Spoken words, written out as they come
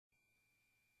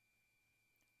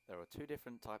There are two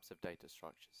different types of data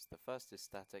structures. The first is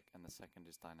static and the second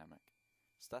is dynamic.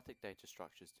 Static data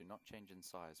structures do not change in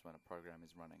size when a program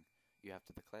is running. You have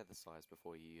to declare the size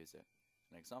before you use it.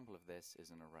 An example of this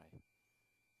is an array.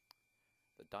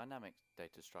 The dynamic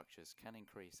data structures can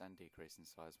increase and decrease in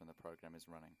size when the program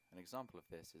is running. An example of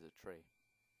this is a tree.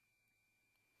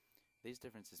 These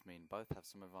differences mean both have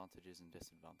some advantages and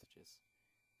disadvantages.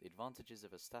 The advantages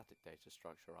of a static data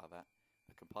structure are that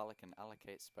a compiler can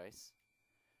allocate space,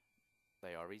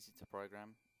 they are easy to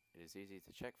program, it is easy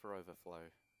to check for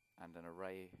overflow, and an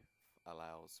array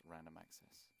allows random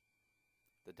access.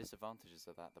 The disadvantages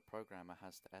are that the programmer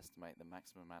has to estimate the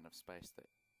maximum amount of space that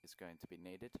is going to be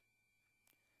needed,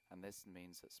 and this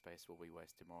means that space will be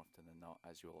wasted more often than not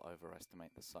as you will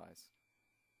overestimate the size.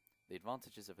 The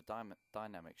advantages of a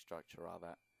dynamic structure are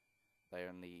that they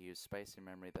only use space in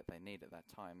memory that they need at that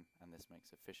time, and this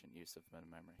makes efficient use of the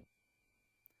memory.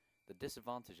 The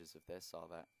disadvantages of this are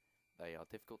that they are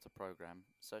difficult to program,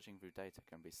 searching through data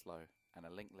can be slow, and a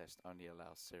linked list only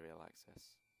allows serial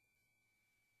access.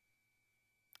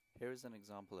 Here is an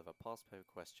example of a past paper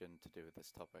question to do with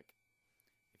this topic.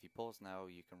 If you pause now,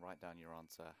 you can write down your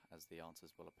answer, as the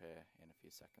answers will appear in a few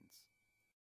seconds.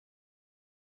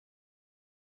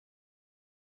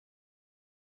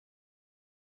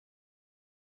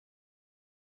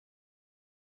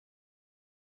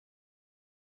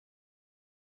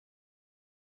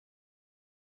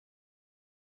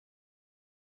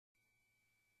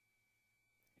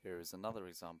 Here is another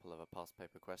example of a past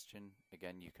paper question.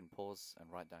 Again, you can pause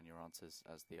and write down your answers,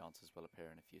 as the answers will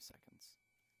appear in a few seconds.